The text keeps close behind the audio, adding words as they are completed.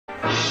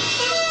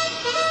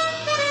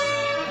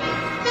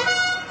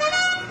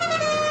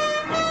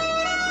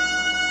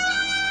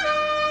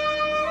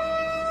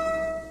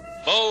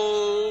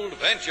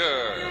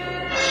Adventure.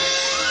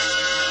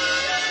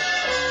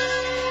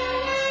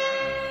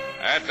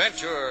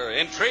 Adventure,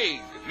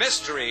 intrigue,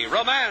 mystery,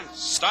 romance,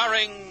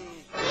 starring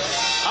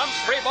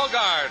Humphrey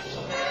Bogart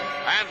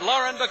and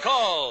Lauren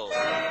Bacall.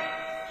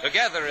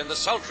 Together in the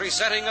sultry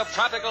setting of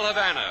tropical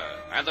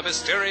Havana and the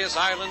mysterious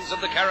islands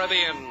of the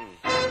Caribbean.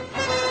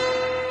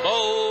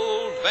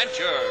 Bold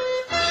Venture.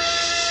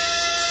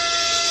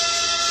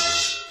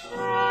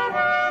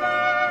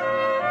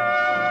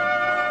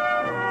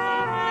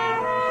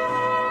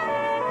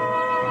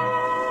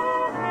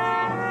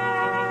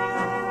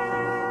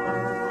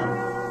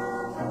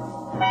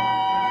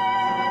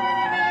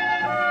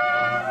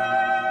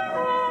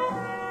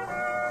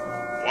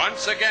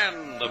 Once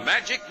again, the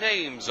magic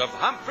names of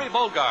Humphrey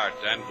Bogart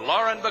and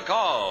Lauren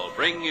Bacall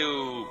bring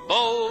you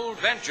Bold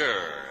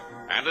Venture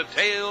and a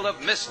tale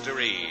of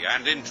mystery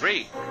and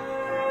intrigue.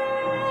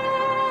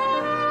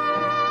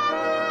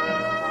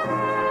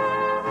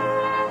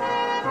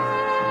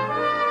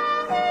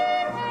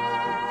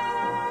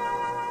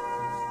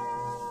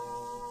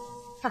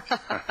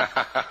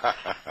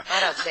 I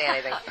don't see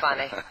anything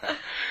funny.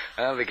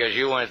 Well, because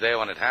you weren't there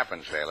when it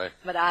happened, sailor.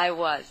 But I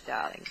was,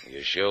 darling.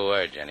 You sure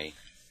were, Jenny.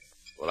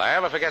 Will I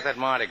ever forget that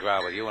Mardi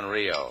Gras with you and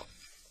Rio?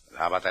 And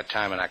how about that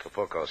time in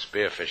Acapulco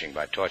spearfishing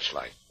by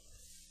torchlight?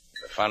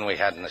 The fun we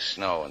had in the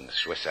snow in the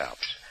Swiss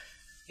Alps.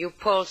 You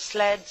pulled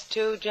sleds,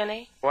 too,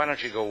 Jenny? Why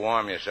don't you go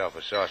warm yourself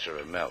a saucer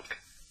of milk?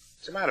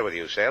 What's the matter with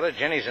you, sailor?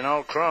 Jenny's an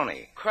old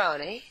crony.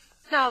 Crony?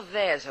 Now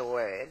there's a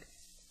word.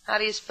 How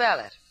do you spell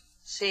it?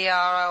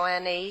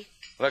 C-R-O-N-E?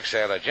 Look,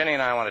 sailor, Jenny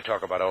and I want to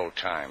talk about old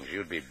times.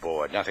 You'd be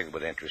bored. Nothing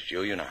would interest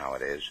you. You know how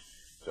it is.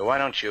 So why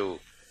don't you...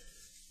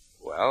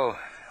 Well,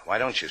 why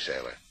don't you,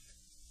 sailor?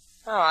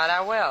 All right,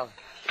 I will.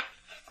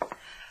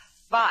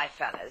 Bye,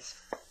 fellas.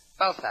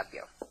 Both of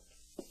you.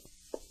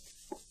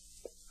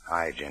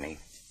 Hi, Jenny.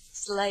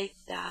 Slate,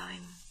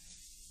 darling.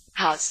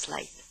 How's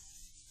Slate?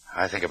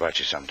 I think about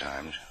you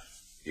sometimes.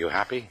 You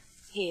happy?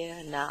 Here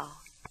and now.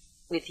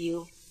 With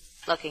you.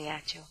 Looking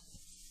at you.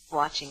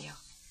 Watching you.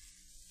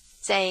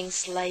 Saying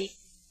Slate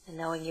and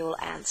knowing you'll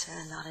answer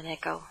and not an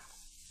echo.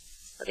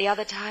 But the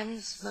other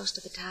times, most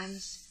of the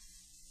times...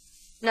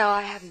 No,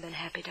 I haven't been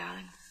happy,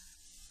 darling.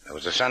 There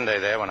was a Sunday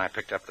there when I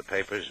picked up the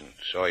papers and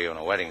saw you in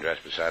a wedding dress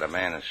beside a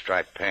man in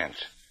striped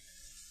pants.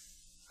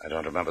 I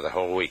don't remember the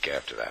whole week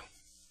after that.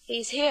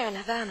 He's here in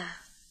Havana.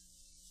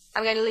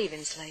 I'm going to leave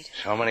him, Slate.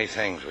 So many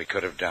things we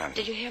could have done.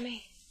 Did you hear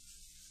me?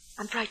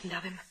 I'm frightened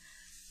of him.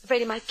 Afraid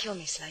he might kill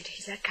me, Slate.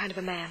 He's that kind of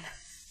a man.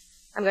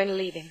 I'm going to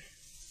leave him.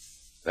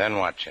 Then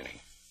what,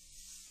 Jenny?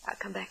 I'll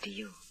come back to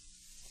you.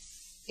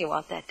 You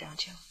want that,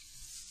 don't you?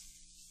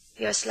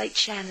 You're Slate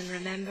Shannon,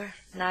 remember?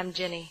 And I'm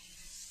Jenny.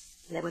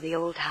 And they were the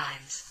old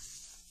times.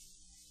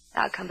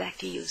 I'll come back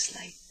to you,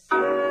 Slate.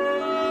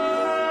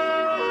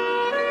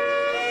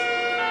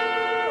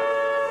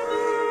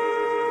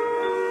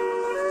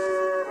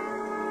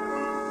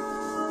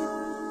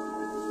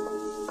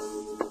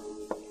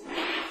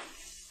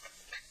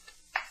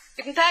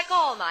 You can pack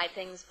all my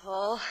things,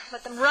 Paul.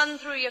 Let them run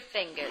through your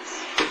fingers.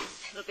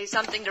 It'll be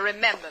something to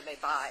remember me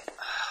by.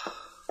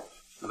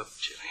 Look,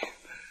 Jenny,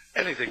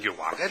 anything you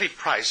want, any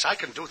price, I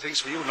can do things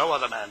for you no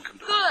other man can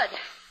do. Good.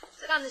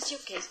 Sit on the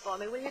suitcase for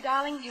me, will you,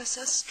 darling? You're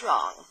so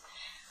strong.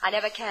 I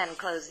never can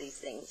close these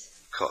things.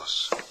 Of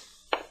course.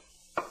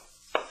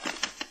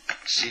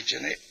 See,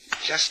 Jenny,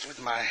 just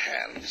with my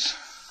hands.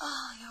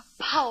 Oh, your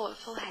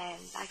powerful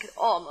hands. I could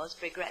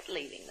almost regret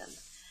leaving them.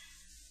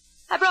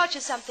 I brought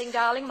you something,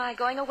 darling, my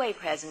going-away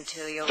present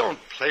to you. Don't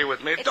play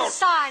with me, It's don't. a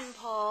sign,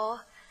 Paul.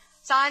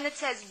 Sign that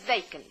says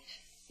vacant.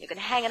 You can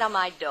hang it on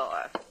my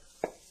door.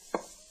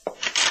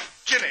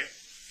 Jenny,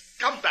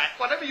 come back.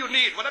 Whatever you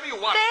need, whatever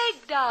you want.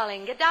 Beg,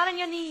 darling. Get down on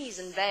your knees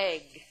and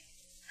beg.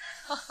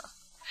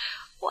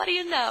 What do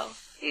you know?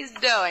 He's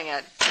doing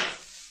it.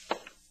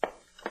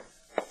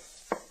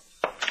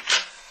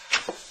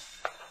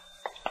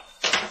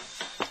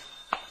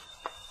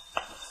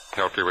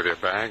 Help you with your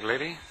bag,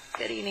 lady?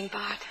 Good evening,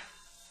 Bart.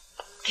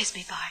 Kiss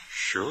me, Bart.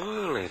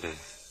 Sure, lady.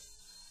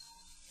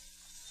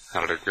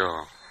 How'd it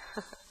go?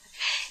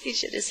 You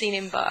should have seen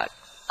him, Bart.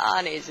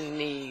 On his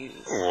knees.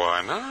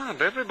 Why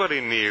not? Everybody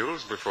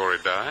kneels before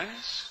he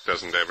dies.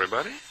 Doesn't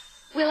everybody?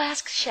 We'll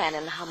ask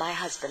Shannon how my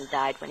husband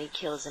died when he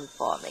kills him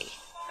for me.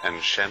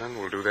 And Shannon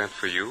will do that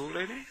for you,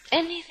 lady?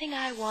 Anything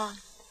I want.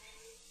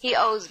 He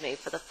owes me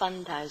for the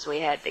fun times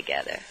we had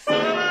together.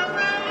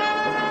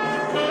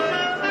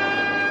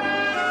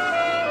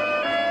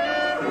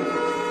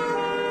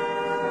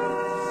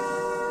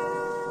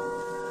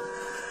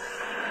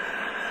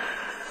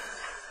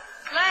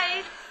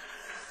 Slate.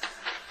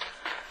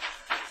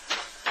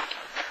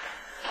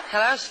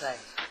 Hello, Slate.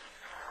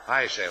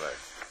 Hi, sailor.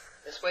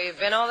 This where you've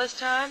been all this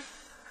time?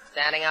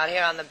 Standing out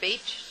here on the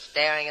beach,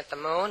 staring at the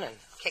moon and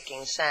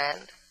kicking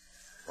sand?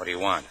 What do you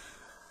want?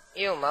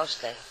 You,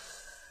 mostly.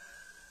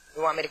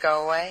 You want me to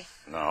go away?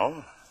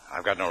 No,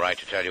 I've got no right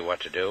to tell you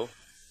what to do.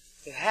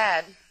 You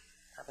had,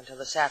 up until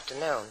this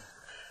afternoon.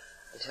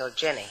 Until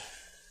Ginny.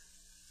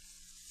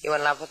 You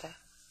in love with her?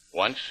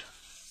 Once?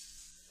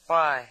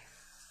 Why?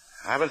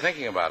 I've been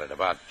thinking about it,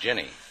 about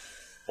Ginny.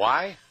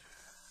 Why?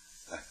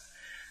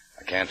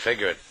 I can't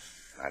figure it.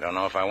 I don't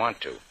know if I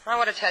want to. I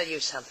want to tell you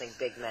something,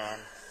 big man.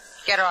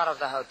 Get her out of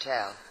the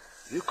hotel.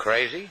 You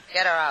crazy?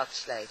 Get her out,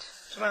 Slate.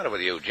 What's the matter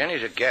with you?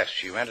 Jenny's a guest.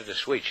 She rented a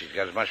suite. She's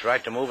got as much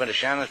right to move into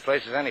Shannon's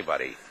place as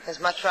anybody. As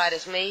much right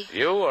as me?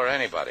 You or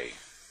anybody?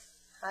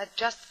 I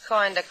just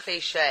coined a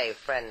cliche,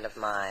 friend of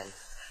mine.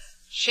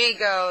 She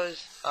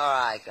goes, or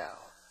I go.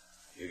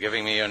 You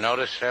giving me your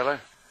notice, sailor?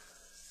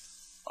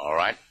 All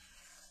right.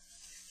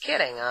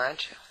 Kidding,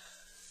 aren't you?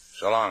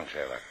 So long,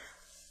 sailor.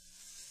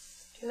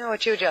 Do you know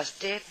what you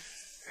just did?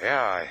 Yeah,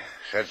 I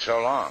said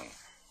so long.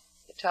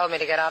 You told me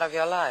to get out of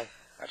your life.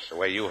 That's the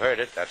way you heard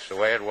it. That's the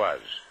way it was.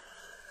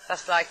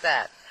 Just like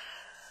that.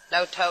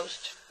 No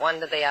toast, one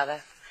to the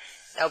other.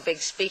 No big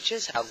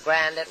speeches, how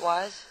grand it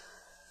was.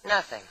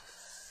 Nothing.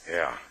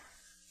 Yeah.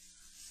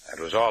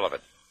 That was all of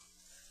it.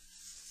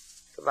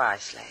 Goodbye,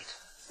 Slate.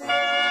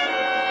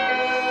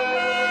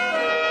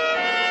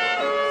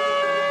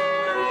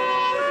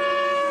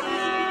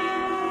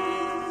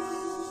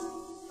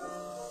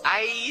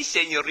 Ay,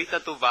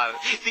 Senorita Duval,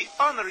 the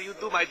honor you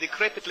do my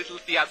decrepit little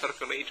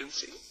theatrical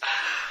agency.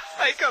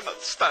 I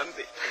cannot stand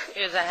it.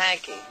 Here's a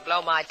hanky.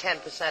 Blow my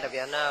 10% of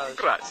your nose.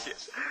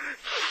 Gracias.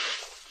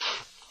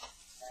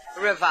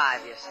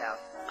 Revive yourself.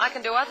 I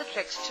can do other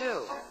tricks,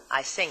 too.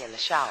 I sing in the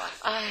shower.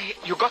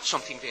 You got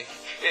something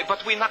there.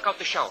 But we knock out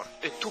the shower.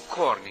 Too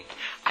corny.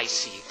 I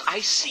see it. I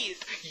see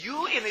it.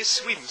 You in a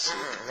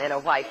swimsuit. In a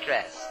white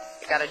dress.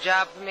 You got a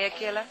job for me,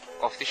 Akila?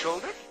 Off the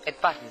shoulder?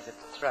 It buttons at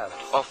the throat.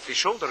 Off the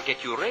shoulder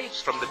get you raves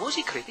from the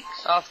music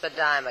critics. Off the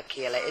dime,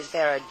 Akila. Is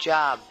there a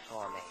job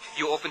for me?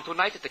 You open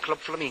tonight at the Club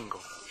Flamingo.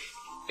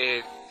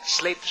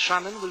 Slate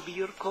Shannon will be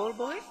your call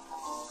boy?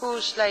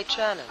 Who's Slate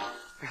Shannon?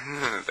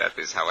 That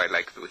is how I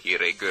like to hear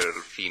a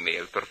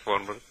girl-female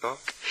performer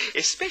talk.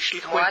 Especially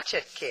when... Watch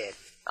it, kid.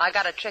 I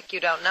got a trick you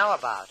don't know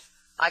about.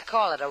 I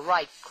call it a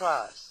right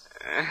cross.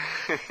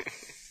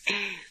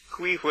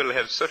 We will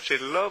have such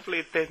a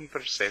lovely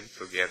 10%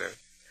 together.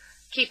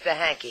 Keep the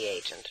hanky,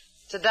 agent.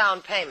 It's a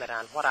down payment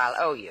on what I'll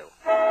owe you.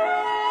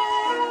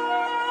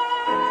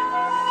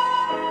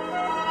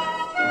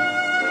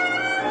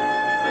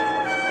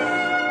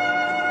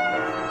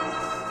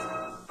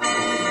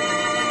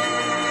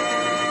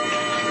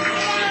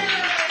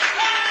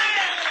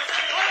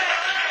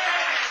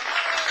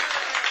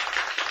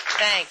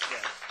 Thank you.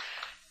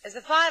 As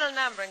the final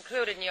number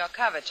included in your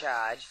cover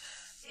charge,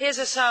 here's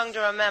a song to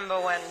remember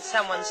when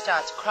someone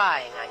starts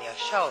crying on your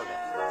shoulder.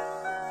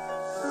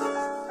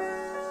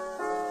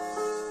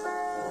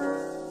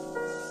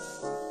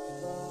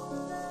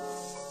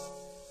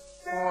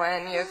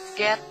 When you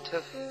get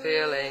to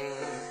feeling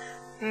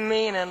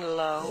mean and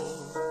low,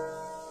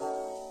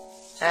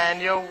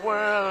 and your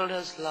world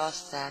has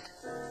lost that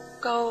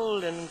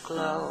golden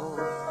glow,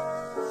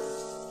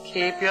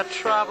 keep your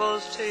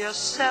troubles to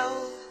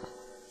yourself.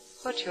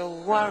 Put your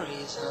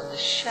worries on the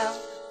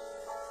shelf.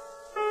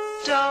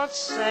 Don't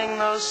sing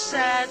those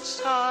sad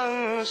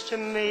songs to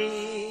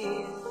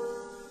me.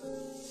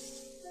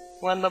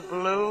 When the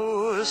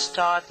blues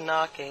start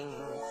knocking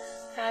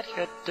at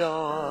your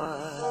door,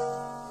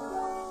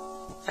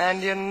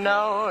 and you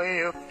know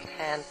you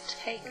can't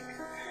take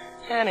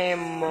any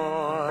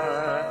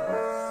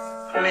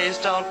more, please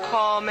don't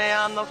call me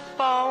on the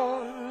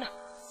phone.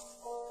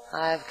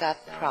 I've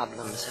got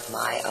problems of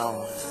my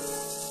own.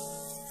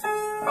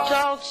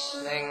 Don't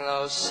sing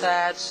those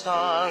sad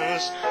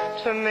songs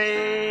to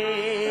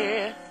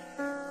me.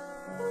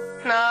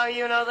 Now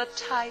you know the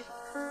type.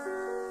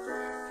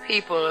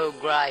 People who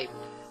gripe,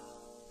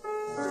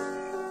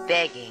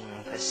 begging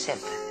for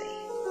sympathy.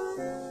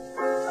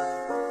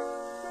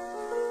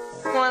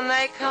 When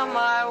they come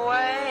my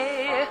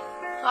way,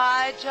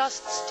 I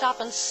just stop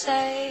and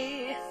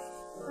say,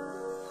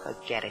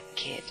 forget it,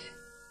 kid.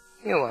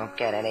 You won't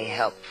get any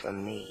help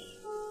from me.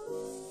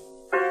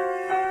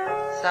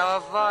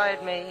 So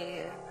avoid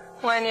me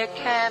when you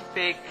can't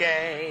be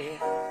gay.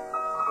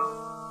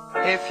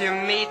 If you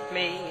meet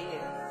me,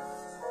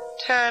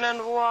 turn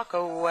and walk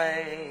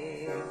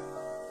away.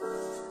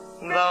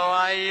 Though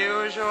I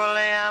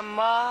usually am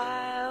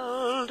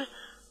mild,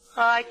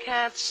 I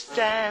can't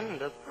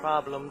stand a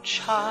problem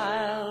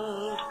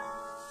child.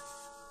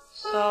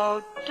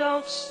 So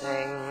don't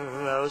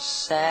sing those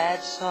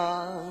sad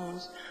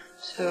songs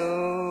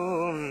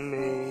to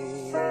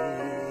me.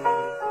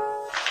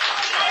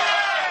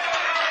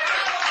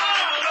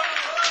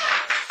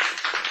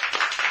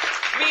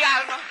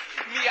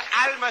 Mi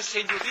alma,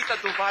 Senorita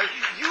Duval,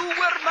 you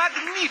were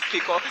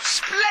magnifico,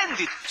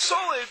 splendid, so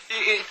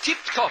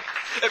tip-top.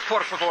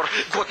 Por favor,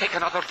 go take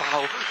another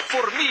bow.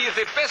 For me,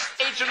 the best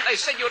agent a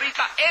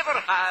senorita ever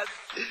had.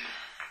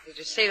 Did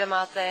you see them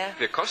out there?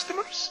 The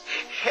customers?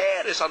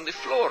 Hair is on the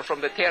floor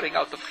from the tearing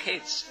out of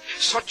heads.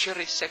 Such a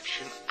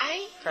reception.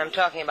 I'm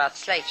talking about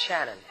Slate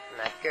Shannon and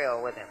that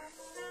girl with him.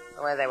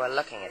 The way they were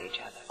looking at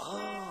each other.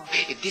 Oh,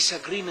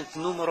 disagreement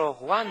numero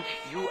one,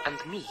 you and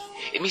me.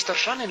 Mr.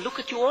 Shannon look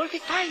at you all the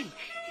time.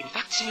 In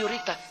fact,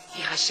 Senorita,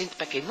 he has sent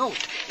back a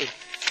note.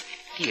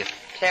 Here.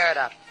 Tear it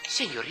up.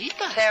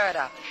 Senorita. Tear it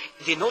up.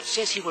 The note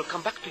says he will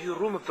come back to your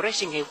room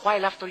dressing a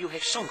while after you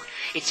have sung.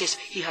 It says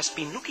he has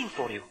been looking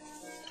for you.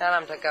 Tell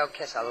him to go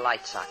kiss a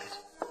light socket.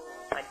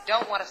 I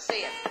don't want to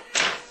see it.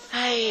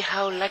 Ay,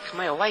 how like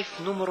my wife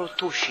numero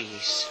 2 she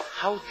is.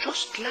 How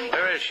just like...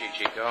 Where is she,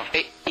 Chico?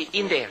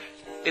 In there.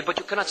 But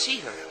you cannot see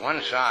her.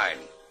 One side.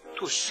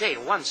 To say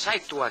one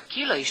side to a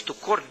killer is to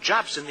court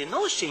jobs in the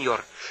nose,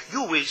 senor.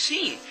 You will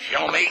see.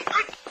 Show me.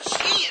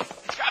 See it.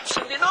 Jobs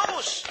in the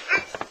nose.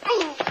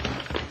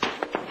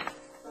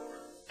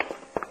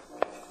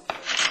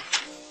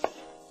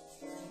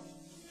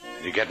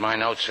 Did you get my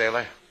note,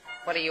 sailor?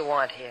 What do you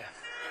want here?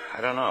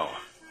 I don't know.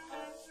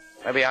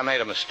 Maybe I made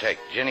a mistake.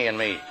 Ginny and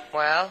me.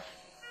 Well?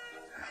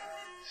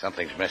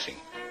 Something's missing.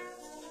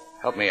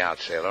 Help me out,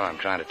 sailor. I'm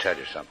trying to tell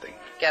you something.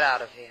 Get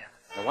out of here.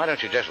 Now, why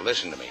don't you just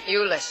listen to me?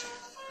 You listen.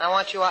 I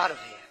want you out of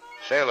here.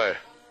 Sailor.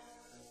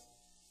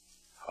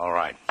 All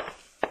right.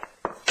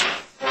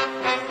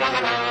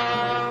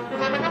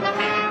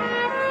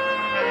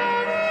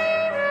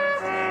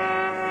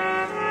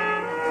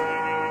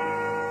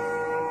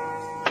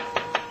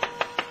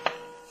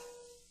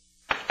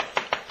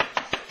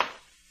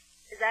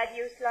 Is that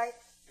you, Slate?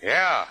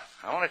 Yeah,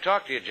 I want to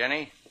talk to you,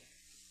 Jenny.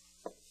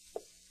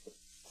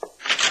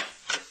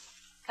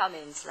 Come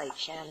in, Slate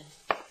Shannon.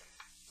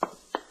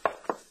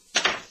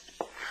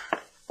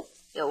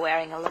 You're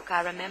wearing a look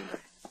I remember.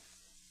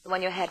 The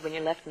one you had when you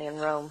left me in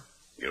Rome.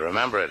 You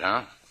remember it,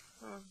 huh?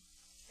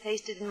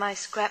 Pasted in my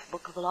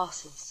scrapbook of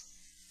losses.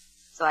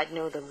 So I'd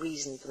know the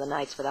reason for the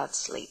nights without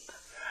sleep.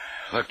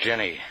 Look,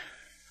 Jenny,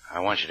 I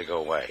want you to go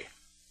away.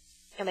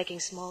 You're making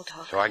small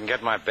talk. So I can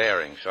get my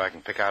bearings, so I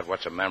can pick out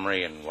what's a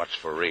memory and what's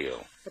for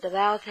real. The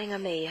devout thing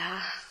of me,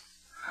 huh?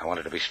 I want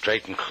it to be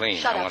straight and clean.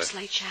 Shut up,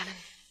 Slate Shannon.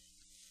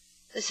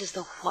 This is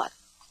the what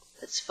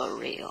that's for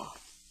real.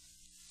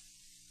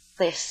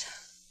 This.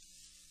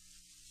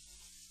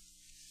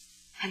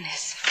 And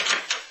this.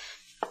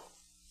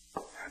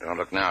 Don't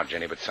look now,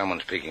 Jenny, but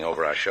someone's peeking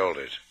over our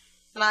shoulders.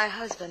 My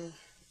husband.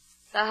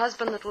 The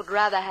husband that would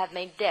rather have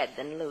me dead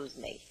than lose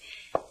me.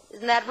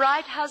 Isn't that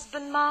right,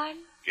 husband mine?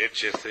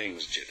 Get your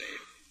things, Jenny.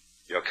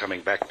 You're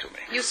coming back to me.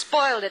 You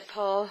spoiled it,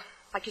 Paul.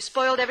 Like you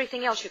spoiled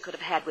everything else you could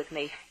have had with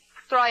me.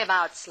 Throw him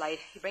out, Slate.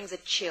 He brings a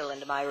chill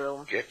into my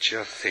room. Get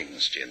your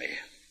things, Jenny.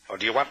 Or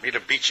do you want me to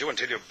beat you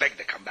until you beg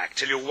to come back,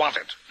 till you want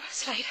it?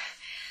 Slate.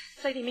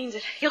 Slate, he means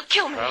it. He'll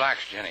kill me. Relax,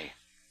 Jenny.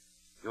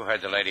 You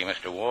heard the lady,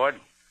 Mr. Ward.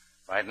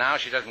 Right now,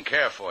 she doesn't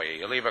care for you.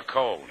 You leave her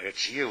cold.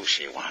 It's you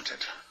she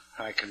wanted.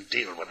 I can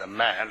deal with a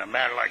man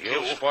like you.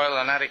 You'll spoil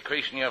the natty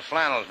crease in your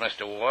flannels,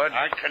 Mr. Ward.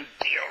 I can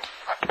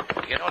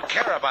deal. You don't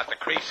care about the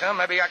crease, huh?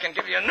 Maybe I can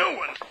give you a new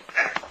one.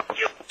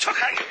 You took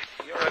her.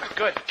 You're a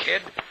good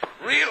kid.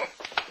 Real.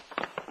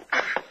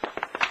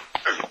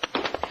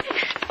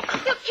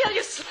 He'll kill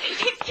you, Slate.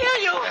 He'll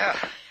kill you.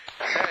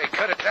 Yeah, he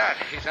could at that.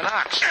 He's an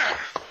ox.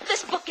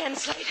 This bookend,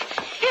 Slate.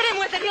 Hit him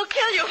with it. He'll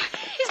kill you.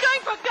 He's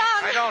going for a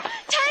gun. I don't...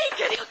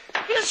 Take it.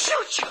 He'll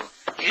shoot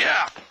you.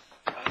 Yeah.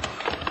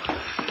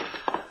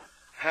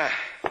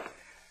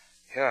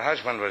 Your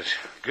husband was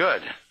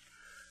good.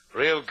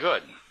 Real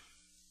good.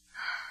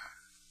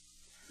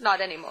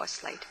 Not anymore,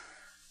 Slate.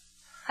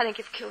 I think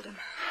you've killed him.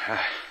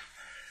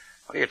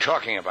 What are you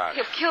talking about?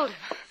 You've killed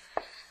him.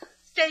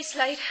 Stay,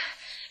 Slate.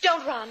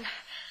 Don't run.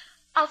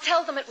 I'll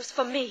tell them it was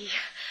for me.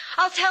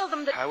 I'll tell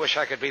them that... I wish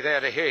I could be there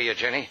to hear you,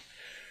 Jenny.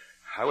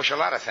 I wish a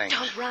lot of things.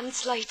 Don't run,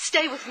 Slate.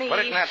 Stay with me. Put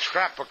it in that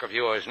scrapbook of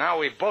yours. Now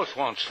we both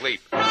won't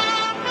sleep.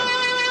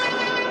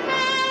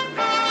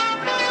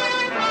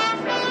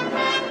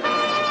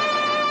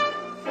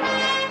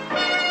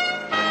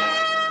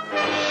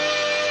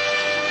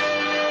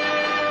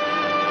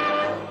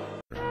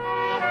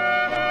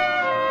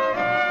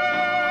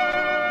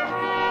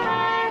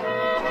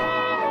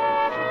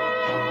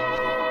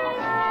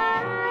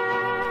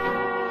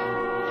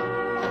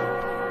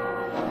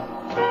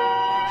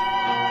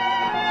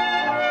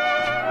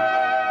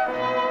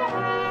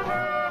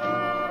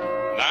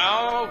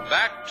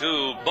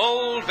 To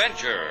Bold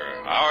Venture,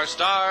 our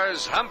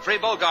stars Humphrey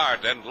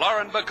Bogart and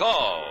Lauren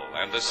Bacall,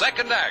 and the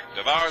second act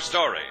of our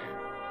story.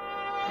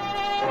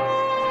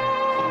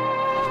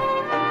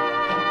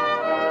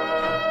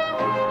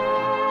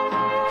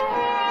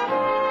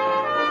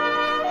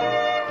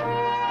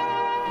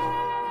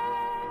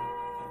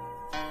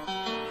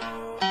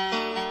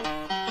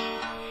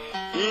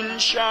 In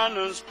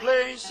Shannon's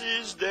place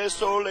is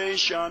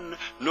desolation.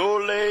 No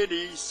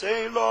lady,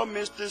 sailor,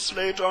 Mr.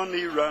 Slate on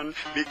the run,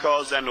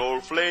 because an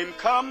old flame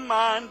come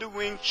and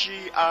wink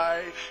she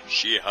eye.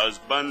 She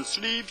husband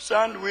sleeps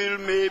and will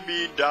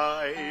maybe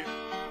die.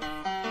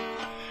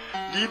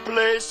 The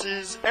place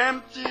is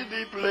empty,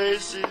 the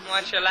place is...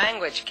 What's your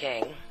language,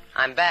 King?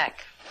 I'm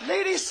back.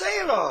 Lady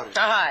Sailor!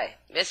 Hi.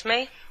 Miss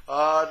me?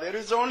 There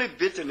is only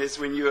bitterness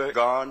when you're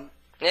gone.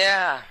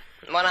 Yeah.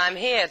 When I'm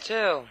here,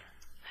 too.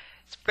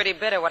 It's pretty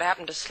bitter what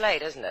happened to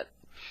Slate, isn't it?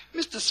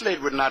 Mr.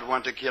 Slate would not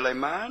want to kill a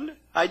man.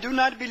 I do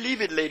not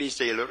believe it, Lady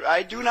Sailor.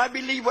 I do not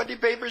believe what the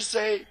papers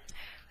say.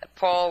 That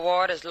Paul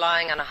Ward is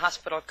lying on a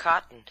hospital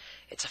cot, and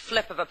it's a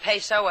flip of a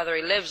peso whether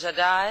he lives or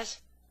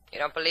dies. You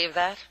don't believe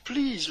that?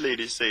 Please,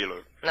 Lady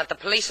Sailor. And that the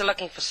police are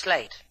looking for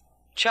Slate.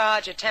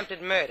 Charge,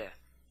 attempted murder.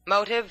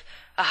 Motive,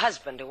 a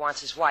husband who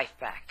wants his wife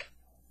back.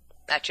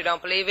 That you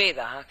don't believe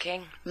either, huh,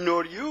 King?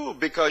 Nor you,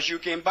 because you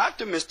came back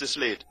to Mr.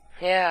 Slate.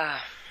 Yeah,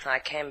 I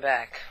came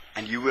back.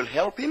 And you will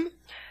help him?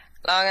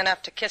 Long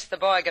enough to kiss the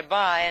boy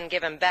goodbye and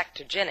give him back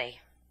to Ginny.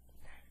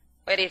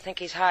 Where do you think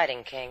he's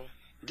hiding, King?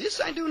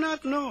 This I do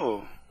not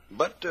know.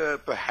 But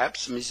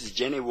perhaps Mrs.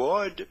 Jenny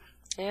Ward.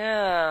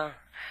 Yeah.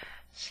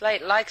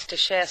 Slate likes to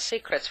share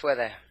secrets with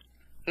her.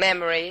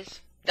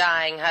 Memories,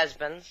 dying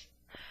husbands.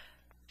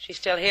 She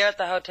still here at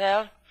the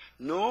hotel?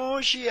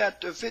 No, she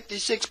at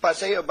 56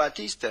 Paseo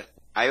Batista.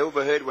 I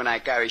overheard when I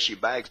carry she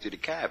bags to the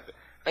cab.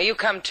 Well, you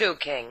come too,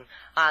 King.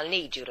 I'll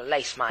need you to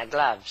lace my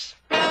gloves.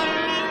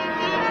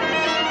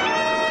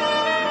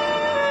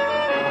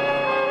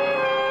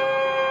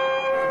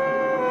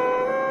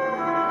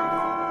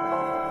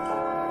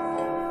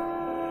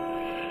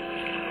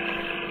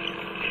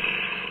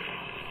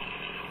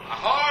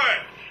 Ahoy!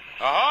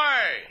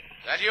 Ahoy!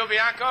 Is that you,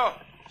 Bianco?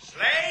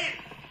 Slate?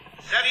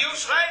 Is that you,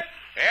 Slate?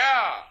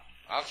 Yeah.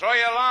 I'll throw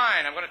you a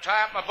line. I'm going to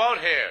tie up my boat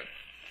here.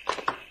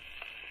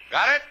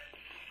 Got it?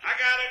 I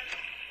got it.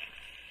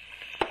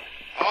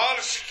 All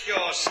is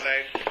secure,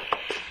 Slate.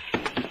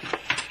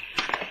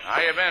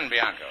 How you been,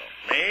 Bianco?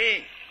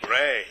 Me?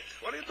 Great.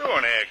 What are you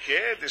doing here,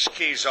 kid? This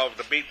key's off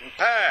the beaten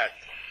path.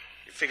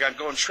 You think I'm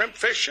going shrimp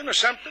fishing or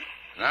something?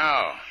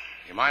 No.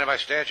 You mind if I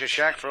stay at your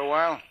shack for a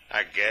while?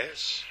 I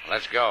guess.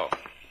 Let's go.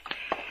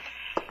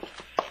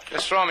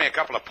 Just throw me a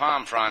couple of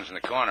palm fronds in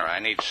the corner. I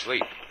need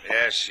sleep.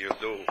 Yes, you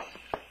do.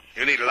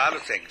 You need a lot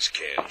of things,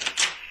 kid.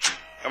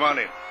 Come on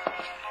in.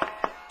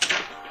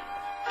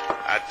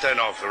 I'd turn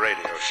off the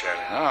radio,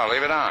 Shannon. Oh,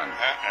 leave it on.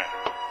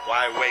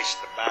 Why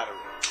waste the battery?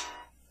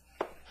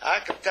 I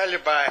can tell you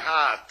by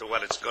heart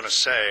what it's going to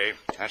say.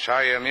 That's how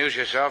you amuse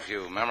yourself?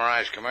 You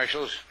memorize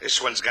commercials? This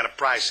one's got a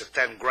price of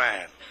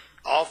 $10,000.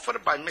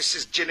 Offered by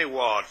Mrs. Ginny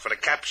Ward for the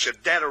capture,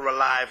 dead or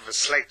alive, of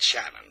Slate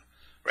Shannon.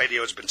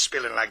 Radio's been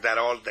spilling like that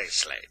all day,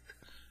 Slate.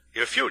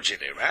 You're a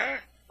fugitive, huh?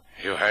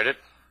 You heard it?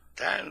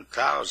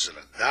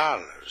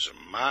 $10,000.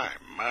 My.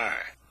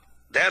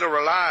 Dead or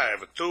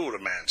alive, too, the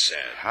man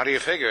said. How do you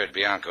figure it,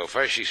 Bianco?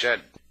 First she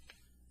said...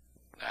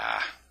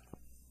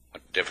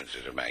 what difference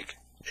does it make?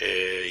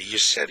 You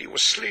said he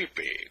was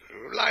sleepy.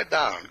 Lie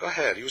down. Go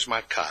ahead. Use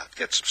my cot.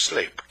 Get some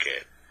sleep,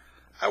 kid.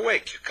 I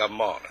wake you come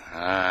morning.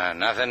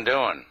 Nothing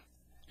doing.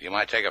 You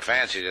might take a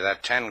fancy to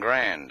that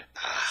 $10,000.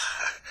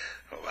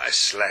 Why,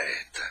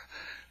 Slate,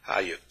 how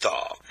you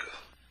talk.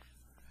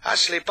 I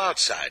sleep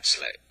outside,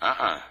 Slate.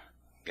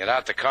 Get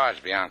out the cards,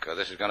 Bianco.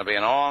 This is going to be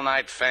an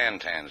all-night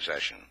fan-tan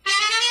session.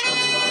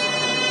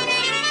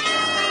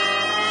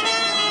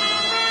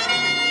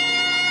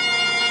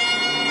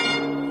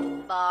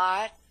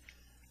 Bart.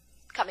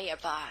 Come here,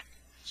 Bart.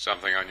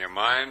 Something on your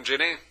mind,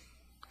 Ginny?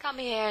 Come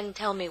here and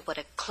tell me what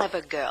a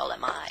clever girl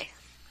am I.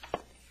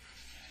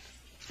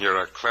 You're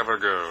a clever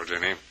girl,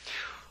 Ginny.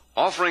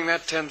 Offering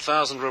that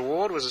 10,000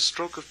 reward was a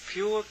stroke of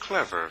pure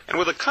clever. And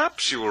with the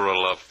cops, you were a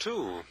love,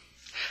 too.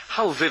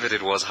 How vivid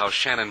it was how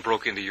Shannon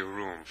broke into your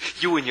room,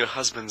 you in your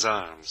husband's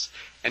arms,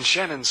 and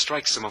Shannon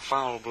strikes him a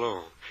foul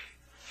blow.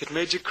 It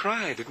made you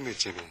cry, didn't it,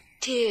 Ginny?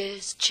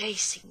 Tears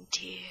chasing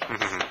tears.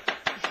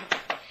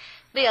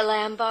 Be a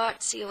lamb,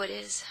 Bart. See who it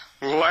is.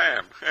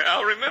 Lamb.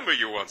 I'll remember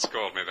you once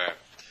called me that.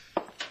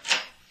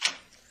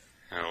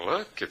 Now,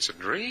 look, it's a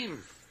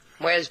dream.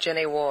 Where's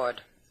Ginny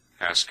Ward?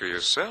 Ask her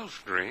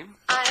yourself, Dream.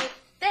 I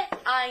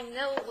bet I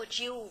know what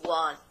you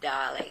want,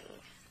 darling.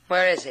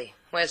 Where is he?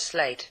 Where's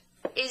Slate?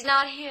 He's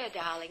not here,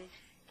 darling.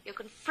 You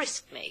can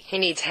frisk me. He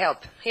needs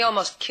help. He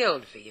almost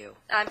killed for you.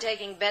 I'm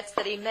taking bets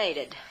that he made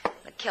it.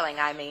 The killing,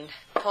 I mean.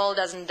 Paul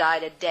doesn't die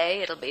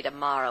today. It'll be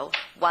tomorrow.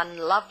 One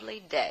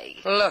lovely day.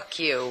 Look,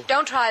 you.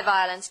 Don't try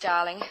violence,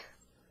 darling.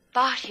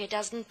 Bart here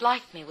doesn't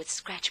like me with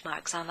scratch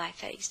marks on my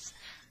face.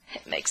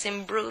 It makes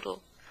him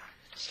brutal.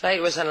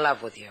 Slate was in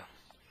love with you.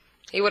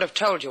 He would have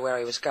told you where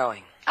he was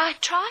going. I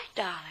tried,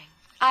 darling.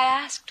 I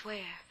asked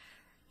where.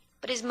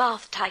 But his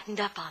mouth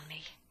tightened up on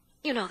me.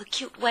 You know, the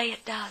cute way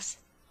it does.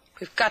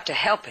 We've got to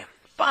help him.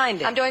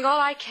 Find him. I'm doing all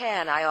I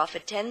can. I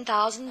offered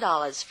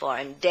 $10,000 for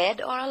him,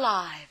 dead or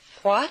alive.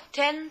 What?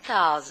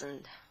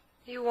 10,000.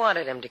 You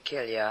wanted him to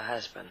kill your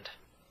husband.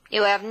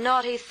 You have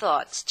naughty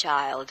thoughts,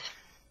 child.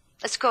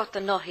 Escort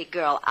the naughty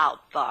girl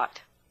out,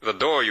 Bart. The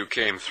door you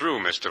came through,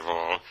 Mr.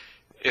 Vall,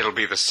 it'll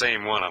be the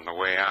same one on the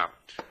way out.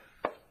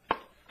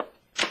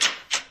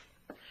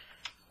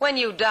 When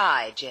you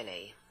die,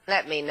 Ginny,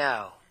 let me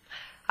know.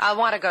 I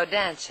want to go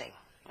dancing.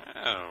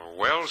 Oh,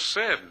 well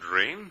said,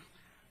 Dream.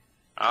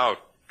 Out,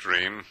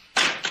 Dream.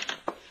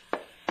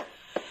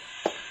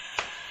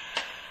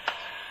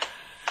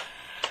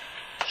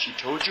 She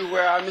told you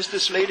where our Mr.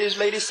 Slate is,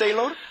 Lady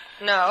Sailor?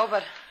 No,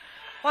 but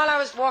while I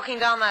was walking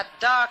down that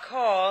dark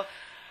hall,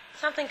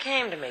 something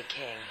came to me,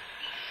 King.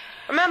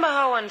 Remember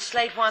how when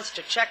Slate wants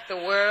to check the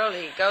world,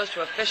 he goes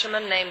to a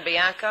fisherman named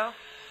Bianco?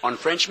 On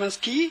Frenchman's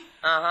Key?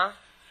 Uh-huh.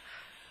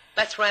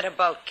 Let's rent a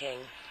boat, King.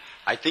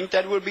 I think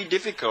that will be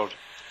difficult.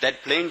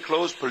 That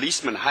plainclothes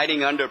policeman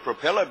hiding under a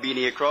propeller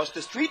beanie across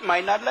the street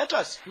might not let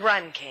us.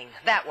 Run, King.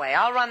 That way.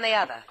 I'll run the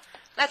other.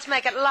 Let's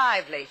make it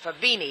lively for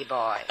Beanie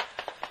Boy.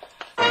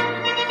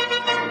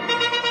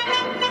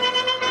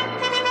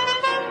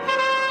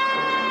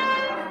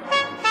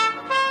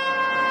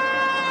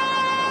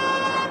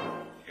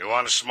 You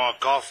want a small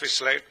coffee,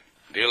 Slate?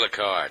 Deal the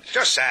cards.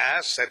 Just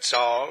ask, that's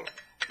all.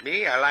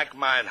 Me, I like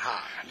mine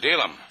hot.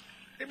 Deal 'em.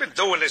 We've been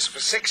doing this for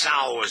 6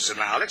 hours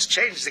now. Let's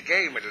change the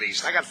game at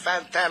least. I got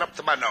Fantan up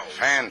to my nose.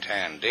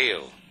 Fantan,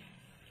 deal.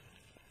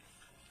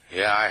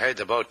 Yeah, I heard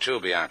the boat too,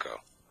 Bianco.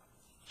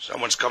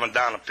 Someone's coming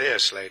down the pier,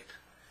 Slate.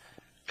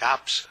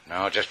 Cops?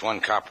 No, just one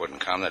cop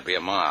wouldn't come. There'd be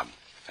a mob.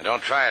 And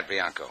don't try it,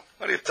 Bianco.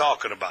 What are you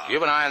talking about?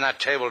 You've been eyeing that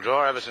table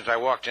drawer ever since I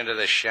walked into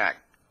this shack.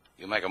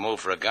 You make a move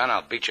for a gun,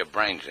 I'll beat your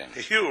brains in.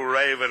 You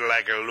raving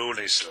like a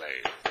loony,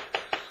 Slate.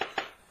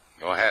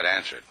 Go ahead,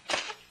 answer it.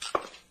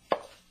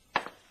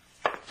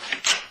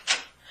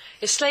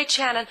 Is Slate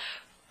Shannon?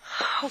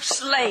 Oh,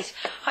 Slate,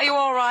 are you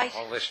all right?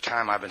 All this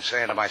time I've been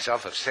saying to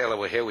myself, if Sailor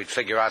were here, we'd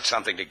figure out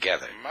something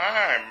together.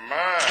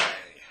 My.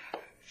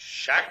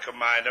 Shack of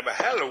mine never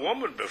held a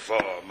woman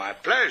before. My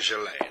pleasure,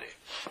 lady.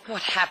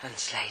 What happened,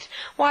 Slate?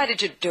 Why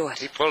did you do it?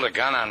 He pulled a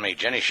gun on me.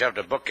 Jenny shoved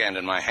a bookend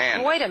in my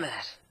hand. Wait a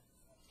minute.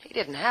 He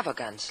didn't have a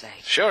gun,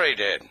 Slate. Sure he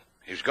did.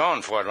 He was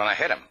going for it when I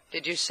hit him.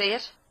 Did you see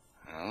it?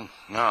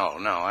 No,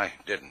 I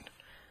didn't.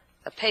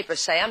 The papers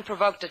say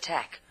unprovoked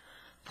attack.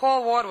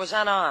 Paul Ward was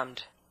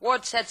unarmed.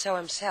 Ward said so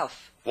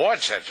himself. Ward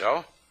said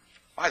so?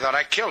 I thought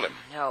I killed him.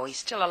 No, he's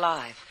still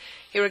alive.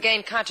 He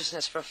regained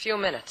consciousness for a few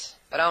minutes,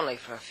 but only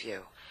for a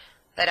few.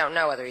 They don't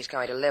know whether he's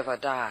going to live or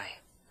die.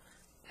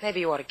 Maybe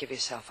you ought to give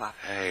yourself up.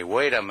 Hey,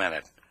 wait a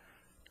minute.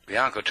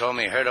 Bianco told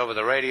me he heard over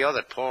the radio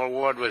that Paul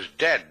Ward was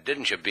dead,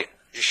 didn't you,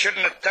 You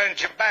shouldn't have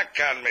turned your back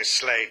on me,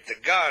 Slate. The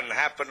gun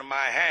happened in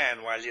my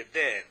hand while you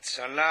did.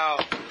 So now...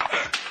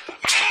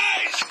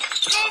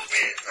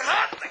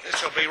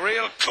 This'll be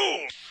real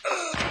cool.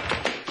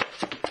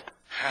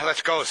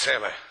 Let's go,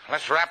 Sailor.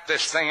 Let's wrap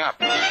this thing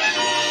up.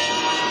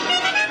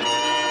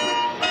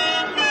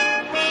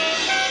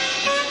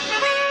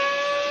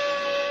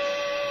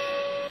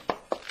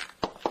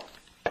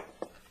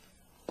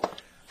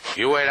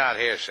 You wait out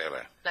here,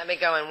 Sailor. Let me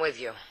go in with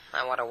you.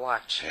 I want to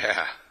watch.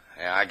 Yeah,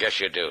 I guess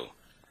you do.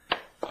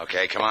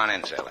 Okay, come on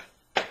in, Sailor.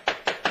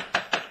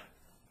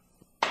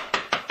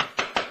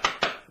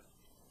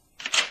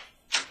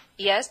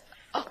 Yes?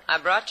 Oh, I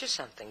brought you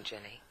something,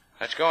 Jenny.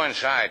 Let's go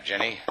inside,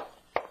 Jenny.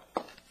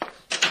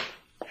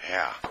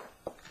 Yeah,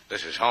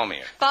 this is home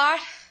here. Bart?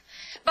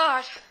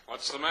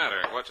 What's the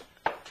matter? What?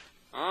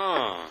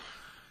 Oh,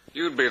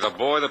 you'd be the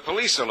boy the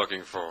police are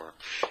looking for.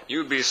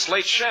 You'd be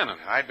Slate Shannon.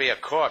 I'd be a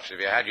corpse if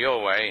you had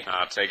your way.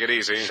 Now, take it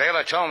easy.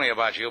 Sailor told me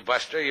about you,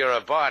 Buster. You're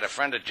a Bart, a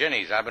friend of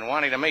Ginny's. I've been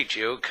wanting to meet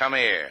you. Come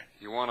here.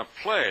 You want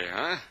to play,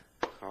 huh?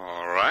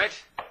 All right.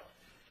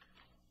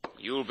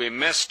 You'll be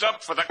messed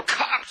up for the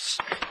cops.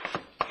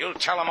 You'll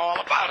tell them all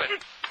about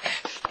it.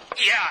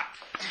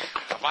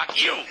 Yeah.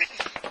 About you.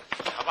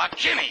 About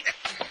Ginny.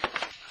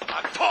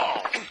 About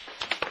Paul.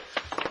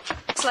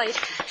 Slate,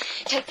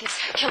 take this.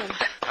 Kill him.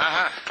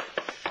 Uh-huh.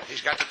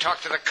 He's got to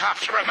talk to the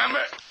cops, remember?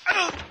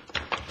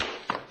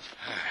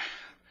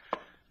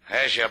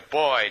 There's your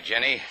boy,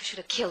 Jenny. You should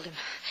have killed him.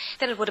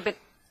 Then it would have been...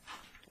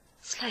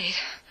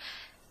 Slate,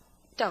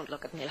 don't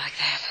look at me like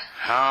that.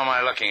 How am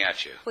I looking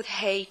at you? With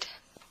hate.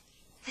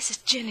 This is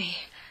Ginny.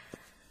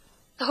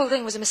 The whole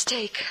thing was a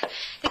mistake.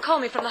 They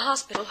called me from the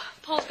hospital.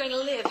 Paul's going to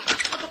live.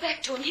 I'll go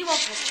back to him. He won't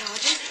press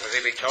charges. Will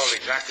he be told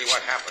exactly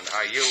what happened?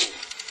 How you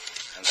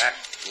and that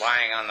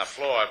lying on the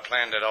floor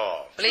planned it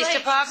all? Police Slate,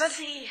 department?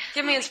 see.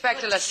 Give me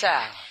Inspector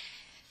LaSalle.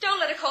 Don't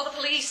let her call the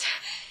police.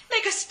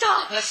 Make her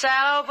stop.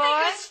 LaSalle, old boy?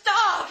 Make her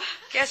stop.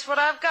 Guess what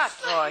I've got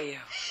for you?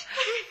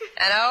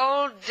 An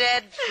old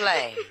dead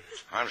flame.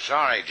 I'm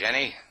sorry,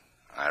 Jenny.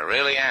 I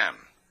really am.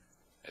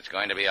 It's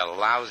going to be a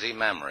lousy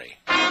memory.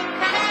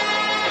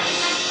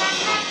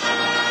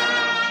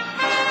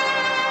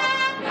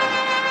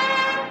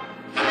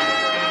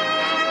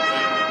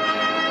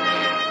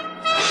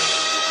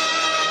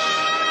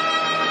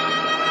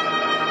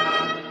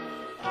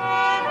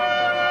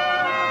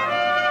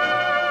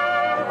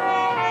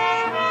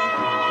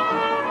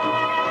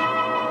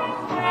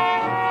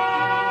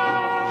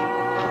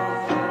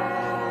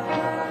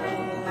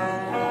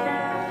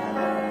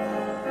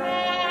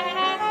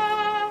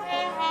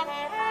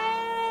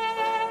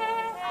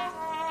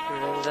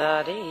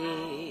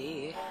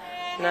 Da-dee,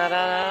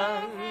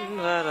 na-da-dum,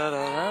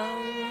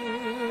 ba-da-da-dum.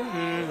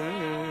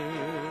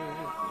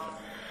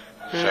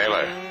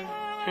 Sailor,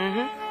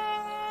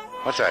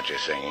 Mm-hmm. what's that you're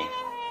singing?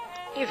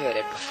 You've heard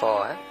it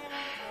before.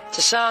 It's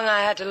a song I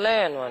had to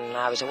learn when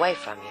I was away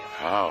from you.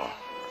 Oh,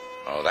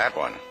 that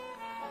one.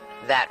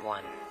 That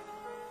one.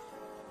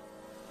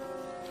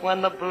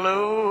 When the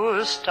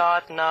blues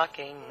start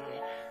knocking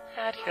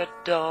at your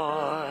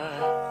door,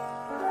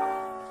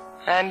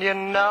 and you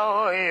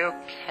know you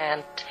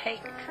can't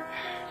take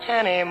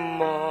any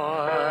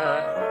more,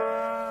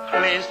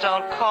 please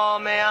don't call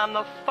me on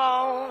the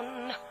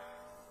phone.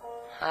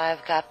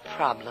 I've got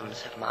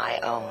problems of my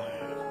own.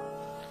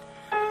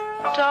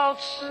 Don't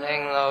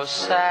sing those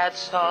sad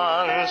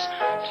songs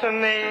to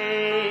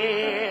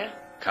me.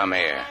 Come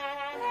here.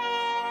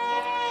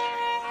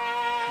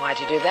 Why'd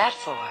you do that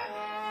for?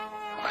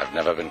 I've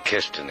never been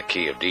kissed in the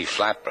key of D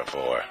flat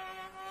before.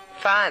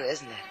 Fine,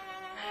 isn't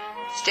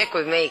it? Stick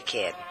with me,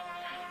 kid.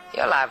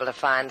 You're liable to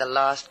find the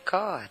lost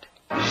chord.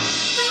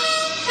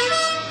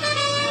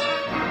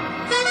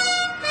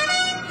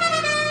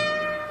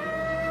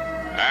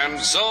 And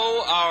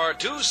so our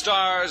two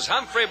stars,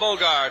 Humphrey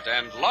Bogart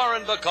and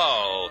Lauren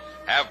Bacall,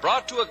 have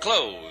brought to a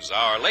close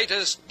our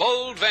latest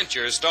bold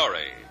venture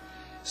story.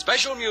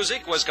 Special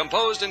music was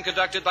composed and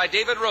conducted by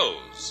David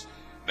Rose.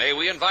 May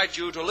we invite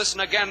you to listen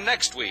again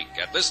next week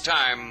at this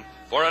time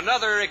for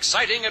another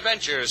exciting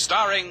adventure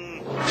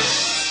starring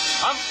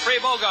Humphrey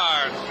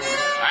Bogart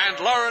and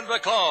Lauren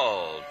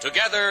Bacall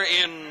together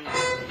in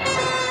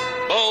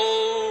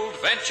Bold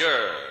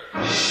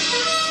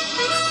Venture.